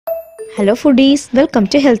Hello foodies, welcome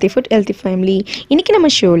to Healthy Food, Healthy Family. இன்னைக்கு நம்ம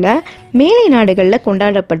ஷோல மேலை நாடுகள்ல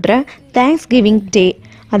கொண்டாடப்படுற Thanksgiving Day,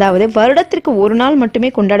 அதாவது வருடத்திற்கு ஒரு நாள் மட்டுமே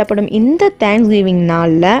கொண்டாடப்படும் இந்த Thanksgiving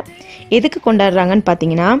நாள்ல எதுக்கு கொண்டாடுறாங்கன்னு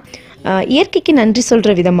பாத்தீங்கன்னா, இயற்கைக்கு நன்றி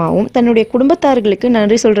சொல்ற விதமாவும் தன்னுடைய குடும்பத்தார்களுக்கு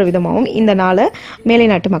நன்றி சொல்ற விதமாவும் இந்த நாளை மேலை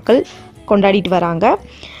நாட்டு மக்கள் கொண்டாடிட்டு வராங்க.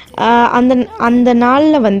 அந்த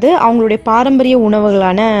நாள்ல வந்து அவங்களுடைய பாரம்பரிய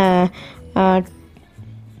உணவுகளான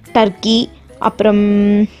டர்க்கி, அப்புறம்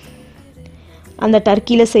அந்த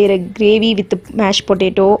டர்க்கியில் செய்கிற கிரேவி வித் மேஷ்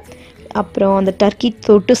பொட்டேட்டோ, அப்புறம் அந்த டர்க்கி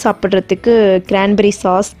தொட்டு சாப்பிட்றதுக்கு கிரான்பெரி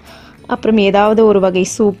சாஸ், அப்புறம் ஏதாவது ஒரு வகை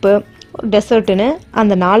சூப்பு, டெசர்ட்டுன்னு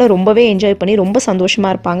அந்த நாளை ரொம்பவே என்ஜாய் பண்ணி ரொம்ப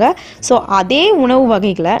சந்தோஷமாக இருப்பாங்க. ஸோ அதே உணவு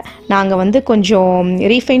வகைகளை நாங்கள் வந்து கொஞ்சம்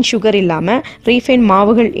ரீஃபைன் சுகர் இல்லாமல், ரீஃபைன்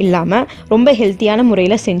மாவுகள் இல்லாமல் ரொம்ப ஹெல்த்தியான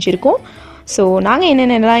முறையில் செஞ்சுருக்கோம். ஸோ நாங்கள்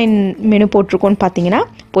என்னென்னலாம் மெனு போட்டிருக்கோன்னு பார்த்தீங்கன்னா,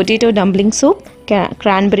 potato dumpling soup,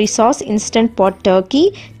 cranberry sauce, instant pot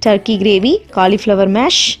turkey gravy, cauliflower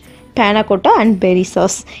mash, panna cotta and berry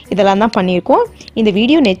sauce இதெல்லாம் தான் பண்ணியிருக்கோம். இந்த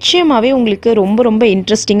வீடியோ நிச்சயமாகவே உங்களுக்கு ரொம்ப ரொம்ப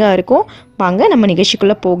இன்ட்ரெஸ்டிங்காக இருக்கும். வாங்க நம்ம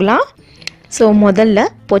நிகழ்ச்சிக்குள்ளே போகலாம். ஸோ முதல்ல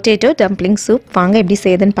பொட்டேட்டோ டம்ப்ளிங் சூப் வாங்க எப்படி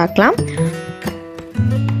செய்யுதுன்னு பார்க்கலாம்.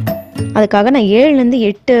 அதுக்காக நான் 7லேருந்து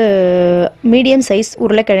 8 மீடியம் சைஸ்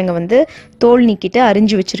உருளைக்கிழங்கை வந்து தோல் நீக்கிட்டு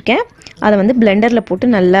அரிஞ்சு வச்சுருக்கேன். அதை வந்து பிளெண்டரில்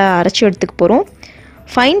போட்டு நல்லா அரைச்சி எடுத்துக்க போகிறோம்.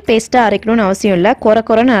 ஃபைன் பேஸ்ட்டாக அரைக்கணும்னு அவசியம் இல்லை,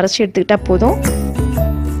 குறைன்னு அரைச்சி எடுத்துக்கிட்டால் போதும்.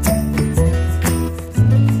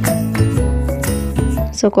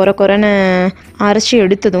 ஸோ குறைன்னு அரைச்சி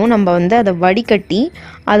எடுத்ததும் நம்ம வந்து அதை வடிகட்டி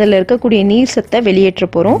அதில் இருக்கக்கூடிய நீர் சத்தை வெளியேற்ற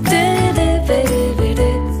போகிறோம்.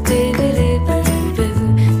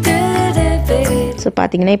 ஸோ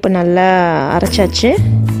பார்த்தீங்கன்னா இப்போ நல்லா அரைச்சாச்சு.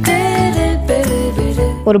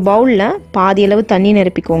 ஒரு பவுலில் பாதி அளவு தண்ணி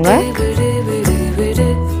நிரப்பிக்கோங்க.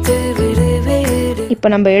 இப்போ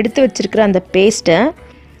நம்ம எடுத்து வச்சிருக்கிற அந்த பேஸ்ட்டை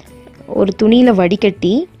ஒரு துணியில்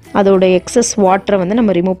வடிகட்டி அதோட எக்ஸஸ் வாட்டரை வந்து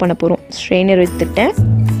நம்ம ரிமூவ் பண்ண போகிறோம். ஸ்ட்ரெயினர் எடுத்துட்டேன்.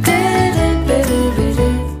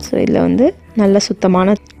 ஸோ இதில் வந்து நல்ல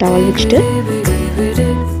சுத்தமான டவல் வச்சுட்டு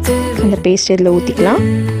அந்த பேஸ்ட் இதில் ஊற்றிக்கலாம்.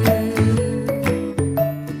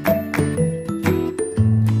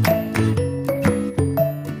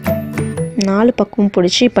 நாலு பக்கம்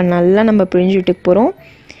பிடிச்சி இப்போ நல்லா நம்ம பிழிஞ்சு விட்டுக்கு போகிறோம்.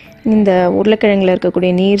 இந்த உருளைக்கிழங்கில்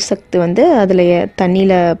இருக்கக்கூடிய நீர் சத்து வந்து அதில்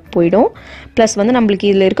தண்ணியில் போயிடும். ப்ளஸ் வந்து நம்மளுக்கு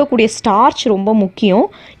இதில் இருக்கக்கூடிய ஸ்டார்ச் ரொம்ப முக்கியம்.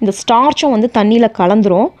 இந்த ஸ்டார்ச்சும் வந்து தண்ணியில்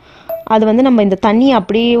கலந்துரும். அது வந்து நம்ம இந்த தண்ணியை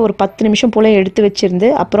அப்படியே ஒரு 10 நிமிஷம் போல் எடுத்து வச்சுருந்து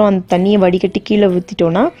அப்புறம் அந்த தண்ணியை வடிகட்டி கீழே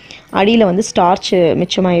ஊற்றிட்டோன்னா அடியில் வந்து ஸ்டார்ச்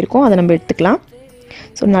மிச்சமாக இருக்கும். அதை நம்ம எடுத்துக்கலாம்.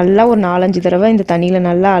 ஸோ நல்லா ஒரு 4-5 தடவை இந்த தண்ணியில்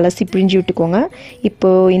நல்லா அலசி பிழிஞ்சு விட்டுக்கோங்க.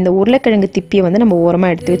 இப்போது இந்த உருளைக்கிழங்கு திப்பியை வந்து நம்ம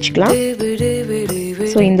ஓரமாக எடுத்து வச்சுக்கலாம்.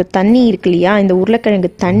 ஸோ இந்த தண்ணி இருக்கு இல்லையா, இந்த உருளைக்கிழங்கு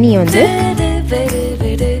தண்ணியை வந்து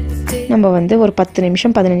நம்ம வந்து ஒரு 10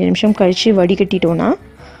 நிமிஷம் 15 நிமிஷம் கழித்து வடிகட்டிட்டோன்னா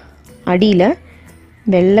அடியில்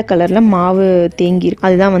வெள்ளை கலரில் மாவு தேங்கிஇருக்கும்.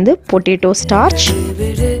 அதுதான் வந்து பொட்டேட்டோ ஸ்டார்ச்.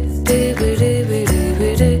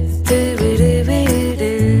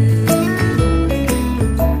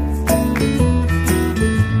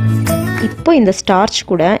 இப்போ இந்த ஸ்டார்ச்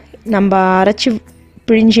கூட நம்ம அரைச்சி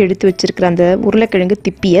பிழிஞ்சு எடுத்து வச்சிருக்கிற அந்த உருளைக்கிழங்கு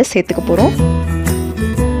திப்பியை சேர்த்துக்க போகிறோம்.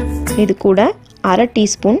 இது கூட 1/2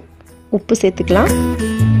 டீஸ்பூன் உப்பு சேர்த்துக்கலாம்.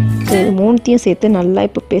 இது 3த்தையும் சேர்த்து நல்லா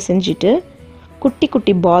இப்போ பிசைஞ்சிட்டு குட்டி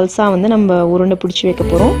குட்டி பால்ஸாக வந்து நம்ம உருண்டை பிடிச்சி வைக்க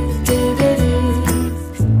போகிறோம்.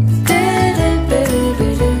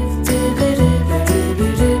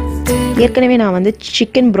 ஏற்கனவே நான் வந்து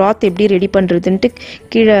சிக்கன் ப்ராத் எப்படி ரெடி பண்ணுறதுன்ட்டு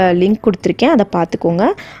கீழே லிங்க் கொடுத்துருக்கேன், அதை பார்த்துக்கோங்க.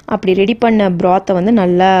 அப்படி ரெடி பண்ண ப்ராத்தை வந்து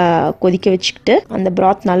நல்லா கொதிக்க வச்சுக்கிட்டு அந்த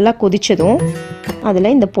ப்ராத் நல்லா கொதித்ததும்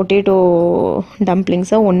அதில் இந்த பொட்டேட்டோ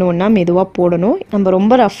டம்ப்ளிங்ஸை ஒன்று ஒன்றா மெதுவாக போடணும். நம்ம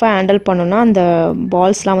ரொம்ப ரஃப்பாக ஹேண்டில் பண்ணோன்னா அந்த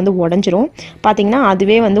பால்ஸ்லாம் வந்து உடஞ்சிரும். பார்த்திங்கன்னா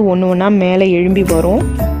அதுவே வந்து ஒன்று ஒன்றா மேலே எழும்பி வரும்.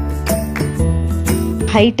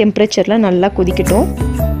 ஹை டெம்பரேச்சரில் நல்லா கொதிக்கட்டும்.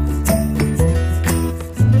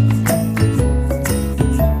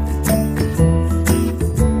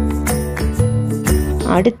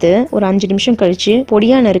 அடுத்து ஒரு 5 நிமிஷம் கழித்து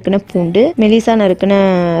பொடியாக நறுக்கின பூண்டு, மெலிசா நறுக்கின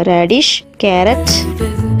radish, carrot,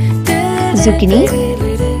 zucchini,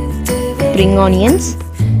 spring onions,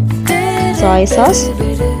 soy sauce,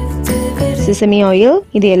 sesame oil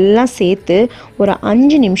இது எல்லாம் சேர்த்து ஒரு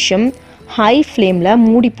 5 நிமிஷம் ஹை ஃப்ளேமில்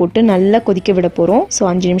மூடி போட்டு நல்லா கொதிக்க விட போகிறோம். ஸோ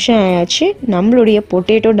 5 நிமிஷம் ஆயிடுச்சு. நம்மளுடைய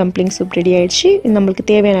பொட்டேட்டோ டம்ப்ளிங் சூப் ரெடி ஆயிடுச்சு. நம்மளுக்கு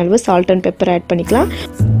தேவையான அளவு சால்ட் அண்ட் பெப்பர் ஆட் பண்ணிக்கலாம்.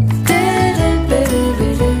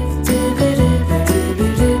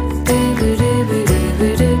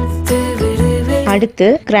 அடுத்து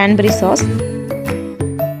கிரான்பெரி சாஸ்.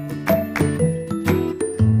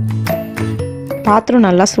 பாத்திரம்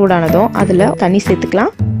நல்லா சூடானதும் அதில் தண்ணி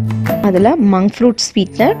சேர்த்துக்கலாம். அதில் மங்க் ஃப்ரூட்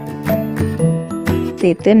ஸ்வீட்னர்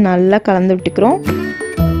சேர்த்து நல்லா கலந்து விட்டுக்கிறோம்.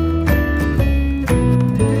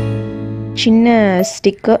 சின்ன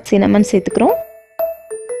ஸ்டிக்கு சினமன் சேர்த்துக்கிறோம்.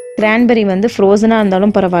 கிரான்பெரி வந்து ஃப்ரோசனாக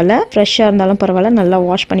இருந்தாலும் பரவாயில்ல, ஃப்ரெஷ்ஷாக இருந்தாலும் பரவாயில்ல, நல்லா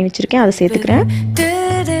வாஷ் பண்ணி வச்சுருக்கேன், அதை சேர்த்துக்கிறேன்.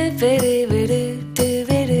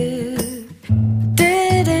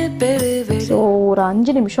 ஸோ ஒரு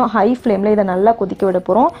 5 நிமிஷம் ஹை ஃப்ளேமில் இதை நல்லா கொதிக்க விட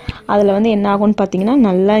போகிறோம். அதில் வந்து என்ன ஆகும்னு பார்த்தீங்கன்னா,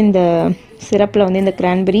 நல்லா இந்த சிரப்பில் வந்து இந்த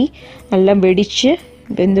கிரான்பெரி நல்லா வெடித்து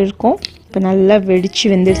வெந்திருக்கும். இப்போ நல்லா வெடித்து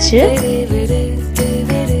வெந்துருச்சு.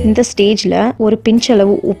 இந்த ஸ்டேஜில் ஒரு பிஞ்ச்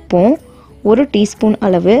அளவு உப்பும் 1 டீஸ்பூன்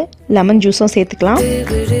அளவு லெமன் ஜூஸும் சேர்த்துக்கலாம்.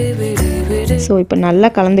 ஸோ இப்போ நல்லா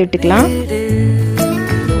கலந்து விட்டுக்கலாம்.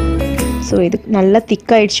 ஸோ இது நல்லா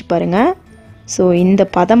திக்காயிடுச்சு பாருங்கள். ஸோ இந்த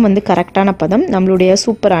பதம் வந்து கரெக்டான பதம். நம்மளுடைய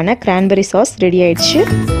சூப்பரான கிரான்பெரி சாஸ் ரெடி ஆயிடுச்சு.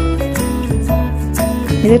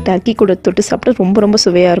 இது டர்க்கி கூட தொட்டு சாப்பிட்டு ரொம்ப ரொம்ப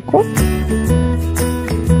சுவையாக இருக்கும்.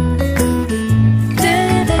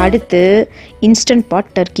 அடுத்து இன்ஸ்டன்ட்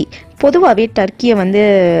பாட் டர்க்கி. பொதுவாகவே டர்க்கியை வந்து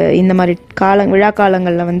இந்த மாதிரி விழா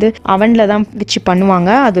காலங்களில் வந்து அவனில் தான் வச்சு பண்ணுவாங்க.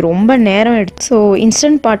 அது ரொம்ப நேரம் எடுத்து. ஸோ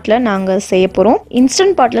இன்ஸ்டன்ட் பாட்டில் நாங்கள் செய்ய போகிறோம்.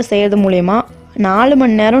 இன்ஸ்டன்ட் பாட்டில் செய்கிறது மூலயமா 4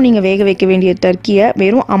 மணி நேரம் நீங்கள் வேக வைக்க வேண்டிய டர்க்கியை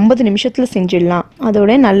வெறும் 50 நிமிஷத்தில் செஞ்சிடலாம்.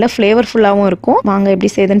 அதோட நல்ல ஃப்ளேவர்ஃபுல்லாகவும் இருக்கும். வாங்க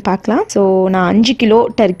எப்படி செய்யுதுன்னு பார்க்கலாம். ஸோ நான் 5 கிலோ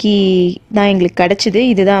டர்க்கி தான் எங்களுக்கு கிடச்சிது.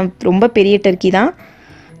 இதுதான் ரொம்ப பெரிய டர்க்கி தான்,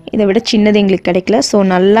 இதை விட சின்னது எங்களுக்கு கிடைக்கல. ஸோ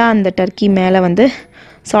நல்லா அந்த டர்க்கி மேலே வந்து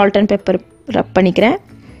சால்ட் அண்ட் பெப்பர் ரப் பண்ணிக்கிறேன்.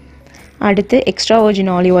 அடுத்து எக்ஸ்ட்ரா வர்ஜின்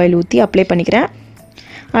ஆலிவ் ஆயில் ஊற்றி அப்ளை பண்ணிக்கிறேன்.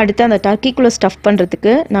 அடுத்து அந்த டர்க்கிக்குள்ளே ஸ்டஃப்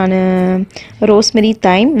பண்ணுறதுக்கு நான் ரோஸ்மெரி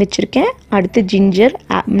தைம் வச்சுருக்கேன். அடுத்து ஜிஞ்சர்,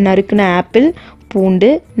 நறுக்குன ஆப்பிள், பூண்டு,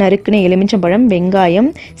 நறுக்குன எலுமிச்சம்பழம், வெங்காயம்,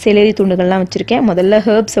 செலரி துண்டுகள்லாம் வச்சுருக்கேன். முதல்ல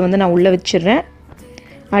ஹெர்ப்ஸை வந்து நான் உள்ளே வச்சிடுறேன்.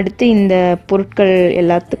 அடுத்து இந்த பொருட்கள்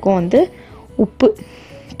எல்லாத்துக்கும் வந்து உப்பு,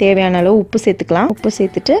 தேவையான அளவு உப்பு சேர்த்துக்கலாம். உப்பு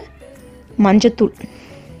சேர்த்துட்டு மஞ்சத்தூள்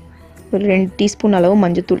ஒரு 2 டீஸ்பூன் அளவு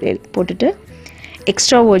மஞ்சத்தூள் போட்டுட்டு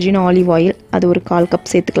எக்ஸ்ட்ரா வர்ஜின் ஆலிவ் ஆயில் அது ஒரு 1/4 கப்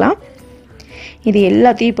சேர்த்துக்கலாம். இது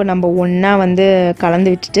எல்லாத்தையும் இப்போ நம்ம ஒன்றா வந்து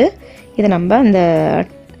கலந்து விட்டுட்டு இதை நம்ம அந்த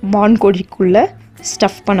வான்கோழிக்குள்ளே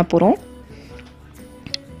ஸ்டஃப் பண்ண போகிறோம்.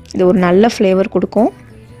 இது ஒரு நல்ல ஃப்ளேவர் கொடுக்கும்.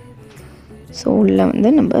 ஸோ உள்ளே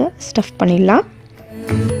வந்து நம்ம ஸ்டஃப் பண்ணிடலாம்.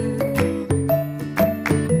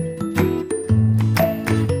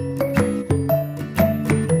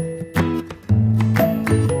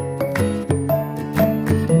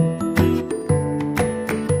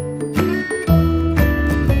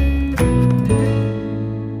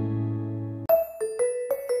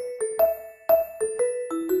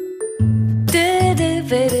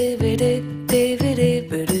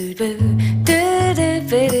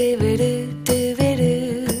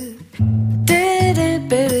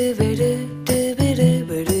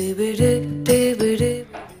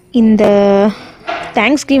 இந்த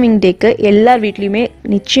தேங்க்ஸ்கிவிங் டேக்கு எல்லார் வீட்லேயுமே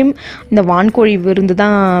நிச்சயம் இந்த வான்கோழி விருந்து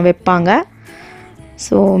தான் வைப்பாங்க.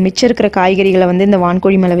 ஸோ மிச்சம் இருக்கிற காய்கறிகளை வந்து இந்த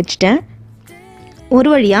வான்கோழி மேலே வச்சுட்டேன். ஒரு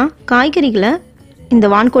வழியாக காய்கறிகளை இந்த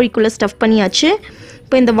வான்கோழிக்குள்ளே ஸ்டஃப் பண்ணியாச்சு.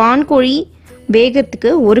 இப்போ இந்த வான்கோழி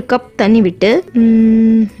வேகிறதுக்கு 1 கப் தண்ணி விட்டு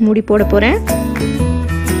மூடி போட போகிறேன்.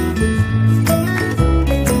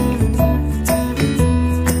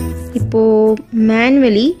 இப்போது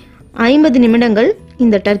மேனுவலி 50 நிமிடங்கள்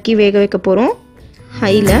இந்த டர்க்கி வேக வைக்க போகிறோம்.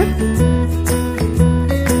 ஹையில்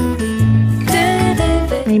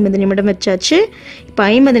 50 நிமிடம் வச்சாச்சு. இப்போ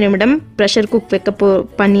 50 நிமிடம் ப்ரெஷர் குக்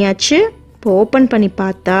பண்ணியாச்சு. இப்போ ஓப்பன் பண்ணி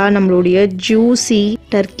பார்த்தா நம்மளுடைய ஜூஸி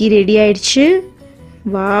டர்க்கி ரெடி ஆயிடுச்சு.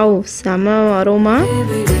 வாவ், செம அரோமா.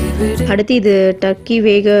 அடுத்து இது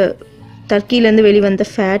டர்க்கிலேருந்து வெளிவந்த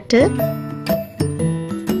ஃபேட்டு.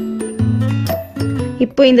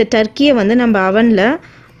 இப்போ இந்த டர்க்கியை வந்து நம்ம அவனில்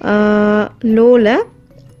லோவில்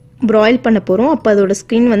ப்ராயில் பண்ண போகிறோம். அப்போ அதோட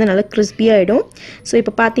ஸ்கின் வந்து நல்லா கிறிஸ்பியாகிடும். ஸோ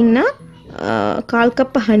இப்போ பார்த்தீங்கன்னா 1/4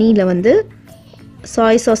 கப் ஹனியில் வந்து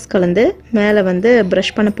சாய் சாஸ் கலந்து மேலே வந்து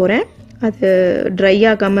ப்ரஷ் பண்ண போகிறேன். அது ட்ரை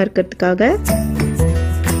ஆகாமல் இருக்கிறதுக்காக.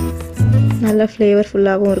 நல்லா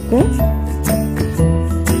ஃப்ளேவர்ஃபுல்லாகவும் இருக்கும்.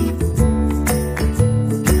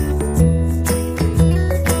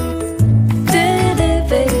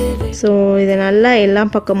 ஸோ இதை நல்லா எல்லா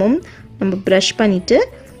பக்கமும் நம்ம ப்ரஷ் பண்ணிவிட்டு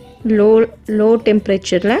லோ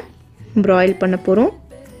டெம்பரேச்சரில் ப்ராயில் பண்ண போகிறோம்.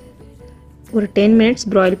 ஒரு 10 மினிட்ஸ்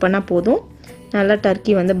ப்ராயில் பண்ணால் போதும். நல்லா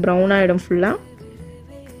டர்க்கி வந்து ப்ரௌன் ஆகிடும் ஃபுல்லாக.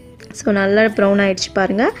 ஸோ நல்லா ப்ரௌன் ஆகிடுச்சு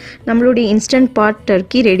பாருங்கள். நம்மளுடைய இன்ஸ்டன்ட் பாட்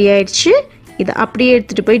டர்க்கி ரெடி ஆகிடுச்சு. இதை அப்படியே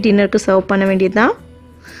எடுத்துகிட்டு போய் டின்னருக்கு சர்வ் பண்ண வேண்டியது தான்.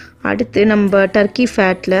 அடுத்து நம்ம டர்க்கி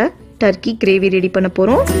ஃபேட்டில் டர்க்கி கிரேவி ரெடி பண்ண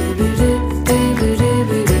போகிறோம்.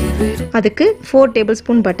 அதுக்கு 4 டேபிள்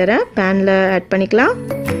ஸ்பூன் பட்டரை பேனில் ஆட் பண்ணிக்கலாம்.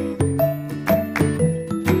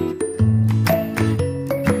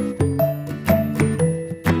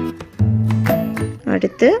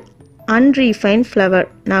 அடுத்து அன்ரீஃபைன்ட் ஃப்ளவர்,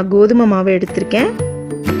 நான் கோதுமை மாவு எடுத்திருக்கேன்.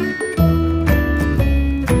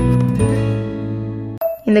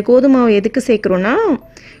 இந்த கோதுமை மாவு எதுக்கு சேர்க்குறோன்னா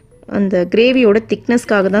அந்த கிரேவியோட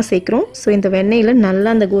திக்னஸ்க்காக தான் சேர்க்குறோம். ஸோ இந்த வெண்ணெயில் நல்லா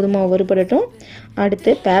அந்த கோதுமை மாவு வறுபடட்டும்.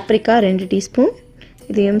 அடுத்து பேப்ரிக்கா 2 டீஸ்பூன்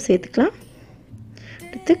இதையும் சேர்த்துக்கலாம்.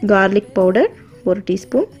 அடுத்து கார்லிக் பவுடர் 1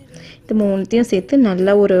 டீஸ்பூன். இது மூணுத்தையும் சேர்த்து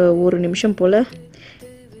நல்லா ஒரு நிமிஷம் போல்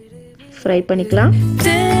ஃப்ரை பண்ணிக்கலாம்.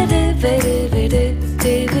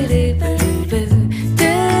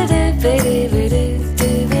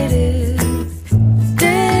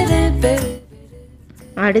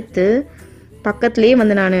 அடுத்து பக்கத்துலேயே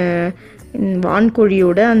வந்து நான்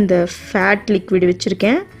வான்கோழியோட அந்த ஃபேட் லிக்விட்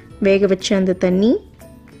வச்சுருக்கேன். வேக வச்ச அந்த தண்ணி,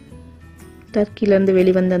 டர்க்கிலேருந்து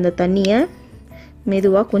வெளிவந்த அந்த தண்ணியை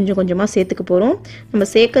மெதுவாக கொஞ்சம் கொஞ்சமாக சேர்த்துக்க போகிறோம். நம்ம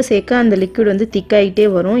சேர்க்க சேர்க்க அந்த லிக்விட் வந்து திக்காகிட்டே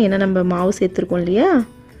வரும். ஏன்னா நம்ம மாவு சேர்த்துருக்கோம் இல்லையா.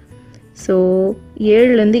 ஸோ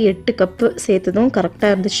 7லேருந்து 8 கப்பு சேர்த்ததும்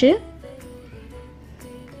கரெக்டாக இருந்துச்சு.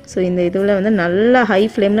 ஸோ இந்த இதில் வந்து நல்லா ஹை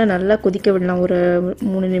ஃப்ளேமில் நல்லா கொதிக்க விடலாம் ஒரு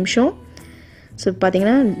 3 நிமிஷம். ஸோ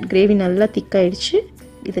பார்த்திங்கன்னா கிரேவி நல்லா திக்காயிடுச்சு.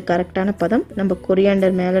 இது கரெக்டான பதம். நம்ம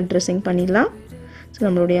கொரியாண்டர் மேலே ட்ரெஸ்ஸிங் பண்ணிடலாம். ஸோ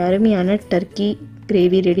நம்மளுடைய அருமையான டர்க்கி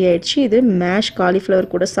கிரேவி ரெடி ஆகிடுச்சு. இது மேஷ்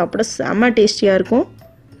காலிஃப்ளவர் கூட சாப்பிட செம்ம டேஸ்டியாக இருக்கும்.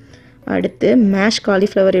 அடுத்து மேஷ்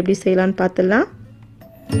காலிஃப்ளவர் எப்படி செய்யலான்னு பார்த்துடலாம்.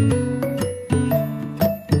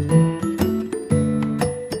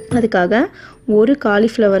 அதுக்காக ஒரு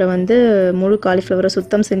காலிஃப்ளவரை வந்து முழு காலிஃப்ளவரை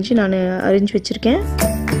சுத்தம் செஞ்சு நான் அரிஞ்சு வச்சுருக்கேன்.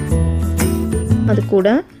 அது கூட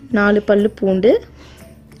 4 பல்லு பூண்டு.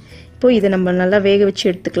 இப்போது இதை நம்ம நல்லா வேக வச்சு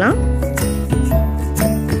எடுத்துக்கலாம்.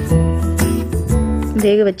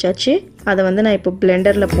 வேக வச்சாச்சு. அதை வந்து நான் இப்போ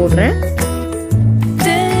பிளெண்டரில் போடுறேன்.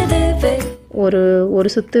 ஒரு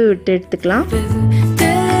சுத்து விட்டு எடுத்துக்கலாம்.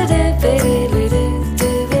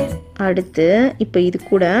 அடுத்து இப்போ இது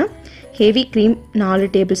கூட heavy cream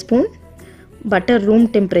 4 table spoon, butter room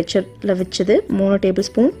டெம்பரேச்சரில் வச்சது 3 டேபிள்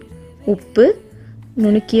ஸ்பூன், உப்பு,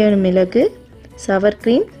 நுணுக்கிய மிளகு, சவர்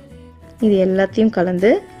க்ரீம், இது எல்லாத்தையும் கலந்து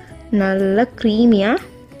நல்லா க்ரீமியாக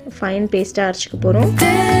ஃபைன் பேஸ்ட்டாக அரைச்சிக்க போகிறோம்.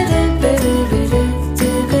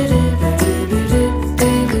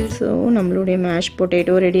 ஸோ நம்மளுடைய மேஷ்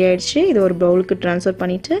பொட்டேட்டோ ரெடி ஆகிடுச்சு. இது ஒரு பவுலுக்கு ட்ரான்ஸ்ஃபர்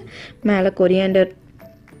பண்ணிவிட்டு மேலே கொரியாண்டர்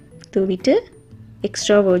தூவிட்டு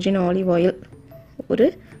எக்ஸ்ட்ரா வர்ஜின் ஆலிவ் ஆயில் ஒரு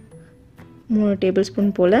 3 டேபிள்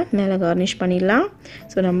ஸ்பூன் போல் மேலே கார்னிஷ் பண்ணிடலாம்.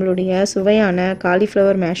 ஸோ நம்மளுடைய சுவையான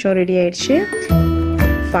காலிஃப்ளவர் மேஷும் ரெடி ஆகிடுச்சு.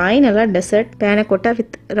 ஃபைனலாக டெசர்ட் பேனகோட்டா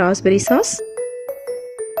வித் ராஸ்பெரி சாஸ்.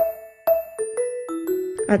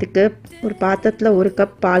 அதுக்கு ஒரு பாத்திரத்தில் 1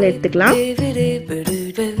 கப் பால் எடுத்துக்கலாம்.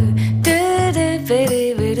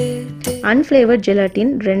 அன்ஃப்ளேவர்ட்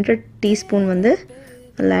ஜெலாட்டின் 2 டீஸ்பூன் வந்து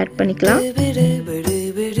அதில் ஆட் பண்ணிக்கலாம்.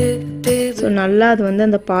 ஸோ நல்லா அது வந்து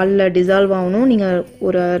அந்த பாலில் டிசால்வ் ஆகணும். நீங்கள்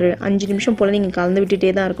ஒரு 5 நிமிஷம் போல் நீங்கள் கலந்து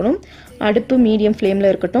விட்டுட்டே தான் இருக்கணும். அடுப்பு மீடியம்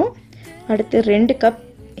ஃப்ளேமில் இருக்கட்டும். அடுத்து 2 கப்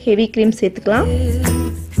ஹெவி க்ரீம் சேர்த்துக்கலாம்.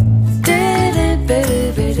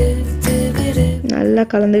 நல்லா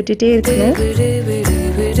கலந்து விட்டுட்டே இருக்கணும்.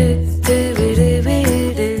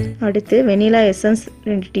 அடுத்து vanilla essence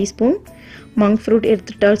 2 teaspoon, monk fruit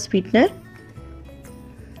எர்த்ரிட்டால் sweetener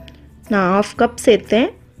நான் 1/2 கப் சேர்த்தேன்.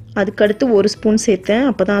 அதுக்கடுத்து 1 ஸ்பூன் சேர்த்தேன்.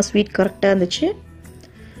 அப்போ தான் ஸ்வீட் கரெக்டாக இருந்துச்சு.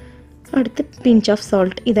 அடுத்து பிஞ்ச் ஆஃப்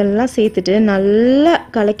சால்ட். இதெல்லாம் சேர்த்துட்டு நல்லா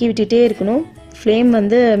கலக்கி விட்டுட்டே இருக்கணும். ஃப்ளேம்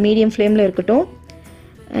வந்து மீடியம் ஃப்ளேமில் இருக்கட்டும்.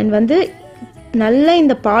 அண்ட் வந்து நல்லா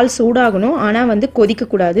இந்த பால் சூடாகணும். ஆனால் வந்து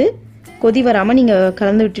கொதிக்கக்கூடாது. கொதி வராமல் நீங்கள்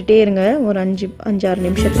கலந்து விட்டுட்டே இருங்க ஒரு 5-6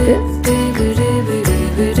 நிமிஷத்துக்கு.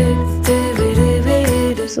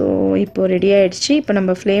 ஸோ இப்போ ரெடி ஆகிடுச்சு. இப்போ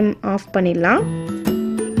நம்ம ஃப்ளேம் ஆஃப் பண்ணிடலாம்.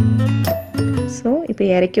 ஸோ இப்போ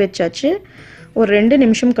இறக்கி வச்சாச்சு. ஒரு 2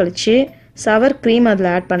 நிமிஷம் கழித்து சவர் க்ரீம் அதில்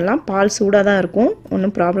ஆட் பண்ணலாம். பால் சூடாக தான் இருக்கும்,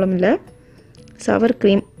 ஒன்றும் ப்ராப்ளம் இல்லை. சவர்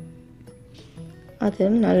க்ரீம் அது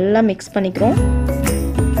நல்லா மிக்ஸ் பண்ணிக்கிறோம்.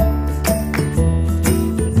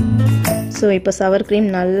 ஸோ இப்போ சவர் க்ரீம்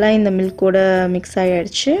நல்லா இந்த மில்கோட மிக்ஸ்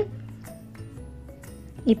ஆகிடுச்சு.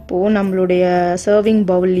 இப்போது நம்மளுடைய சர்விங்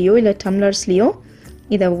பவுல்லையோ இல்லை டம்ளர்ஸ்லேயோ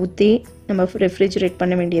இதை ஊற்றி நம்ம ரெஃப்ரிஜரேட்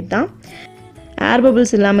பண்ண வேண்டியது தான். ஏர்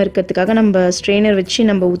பபிள்ஸ் இல்லாமல் இருக்கிறதுக்காக நம்ம ஸ்ட்ரெயினர் வச்சு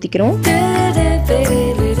நம்ம ஊற்றிக்கிறோம்.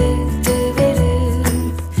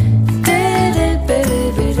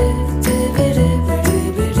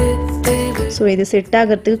 ஸோ இது செட்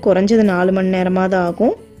ஆகிறதுக்கு குறைஞ்சது 4 மணி நேரமாக தான்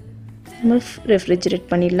ஆகும். நம்ம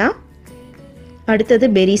ரெஃப்ரிஜரேட் பண்ணிடலாம். அடுத்தது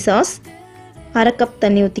பெரி சாஸ் 1/2 கப்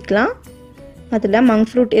தண்ணி ஊற்றிக்கலாம். அதில் monk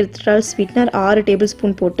fruit எர்த்ரிட்டால் sweetener 6 table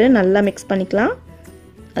spoon போட்டு நல்லா மிக்ஸ் பண்ணிக்கலாம்.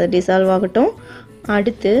 அது டிசால்வ் ஆகட்டும்.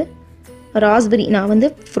 அடுத்து ராஸ்பெரி, நான் வந்து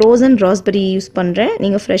ஃப்ரோசன் ராஸ்பெரி யூஸ் பண்ணுறேன்.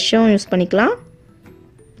 நீங்கள் ஃப்ரெஷ்ஷும் யூஸ் பண்ணிக்கலாம்,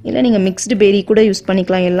 இல்லை நீங்கள் மிக்ஸ்டு பெரி கூட யூஸ்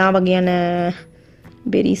பண்ணிக்கலாம். எல்லா வகையான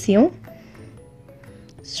பெரிஸையும்,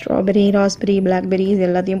 ஸ்ட்ராபெரி, ராஸ்பெரி, பிளாக்பெரிஸ்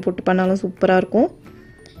எல்லாத்தையும் போட்டு பண்ணாலும் சூப்பராக இருக்கும்.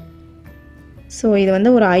 ஸோ இது வந்து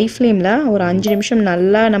ஒரு ஹை ஃப்ளேமில் ஒரு 5 நிமிஷம்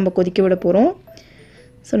நல்லா நம்ம கொதிக்க விட போகிறோம்.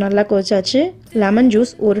 ஸோ நல்லா கொதிச்சாச்சு. லெமன்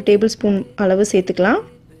ஜூஸ் 1 டேபிள் ஸ்பூன் அளவு சேர்த்துக்கலாம்.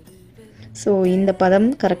 ஸோ இந்த பதம்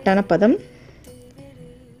கரெக்டான பதம்.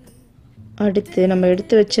 அடுத்து நம்ம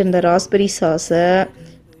எடுத்து வச்சிருந்த ராஸ்பெரி சாஸை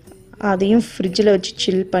அதையும் ஃப்ரிட்ஜில் வச்சு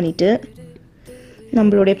சில் பண்ணிவிட்டு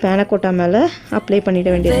நம்மளுடைய பேனக்கோட்டா மேலே அப்ளை பண்ணிட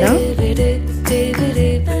வேண்டியதுதான்.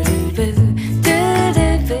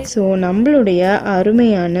 ஸோ நம்மளுடைய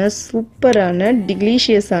அருமையான சூப்பரான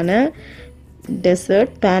டிலிஷியஸான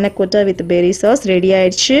dessert பேனக்கோட்டா with peri sauce ready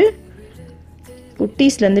ஆயிடுச்சு.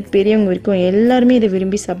 குட்டீஸ்லேருந்து பெரியவங்க வரைக்கும் எல்லாருமே இதை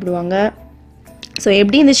விரும்பி சாப்பிடுவாங்க. ஸோ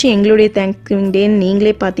எப்படி இருந்துச்சு எங்களுடைய தேங்க்ஸ்கிவிங் டேன்னு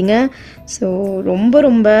நீங்களே பார்த்தீங்க. ஸோ ரொம்ப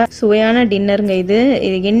ரொம்ப சுவையான டின்னருங்க இது.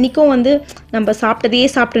 என்றைக்கும் வந்து நம்ம சாப்பிட்டதையே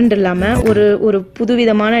சாப்பிட்டுன்னு இல்லாமல் ஒரு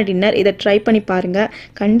புதுவிதமான டின்னர். இதை ட்ரை பண்ணி பாருங்கள்.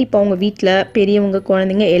 கண்டிப்பாக உங்கள் வீட்டில் பெரியவங்க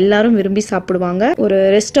குழந்தைங்க எல்லாரும் விரும்பி சாப்பிடுவாங்க. ஒரு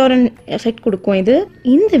ரெஸ்டாரண்ட் எஃபெக்ட் கொடுக்கும் இது.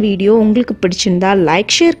 இந்த வீடியோ உங்களுக்கு பிடிச்சிருந்தா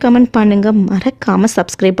லைக் ஷேர் கமெண்ட் பண்ணுங்கள். மறக்காமல்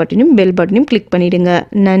சப்ஸ்கிரைப் பட்டனையும் பெல் பட்டனையும் கிளிக் பண்ணிவிடுங்க.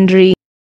 நன்றி.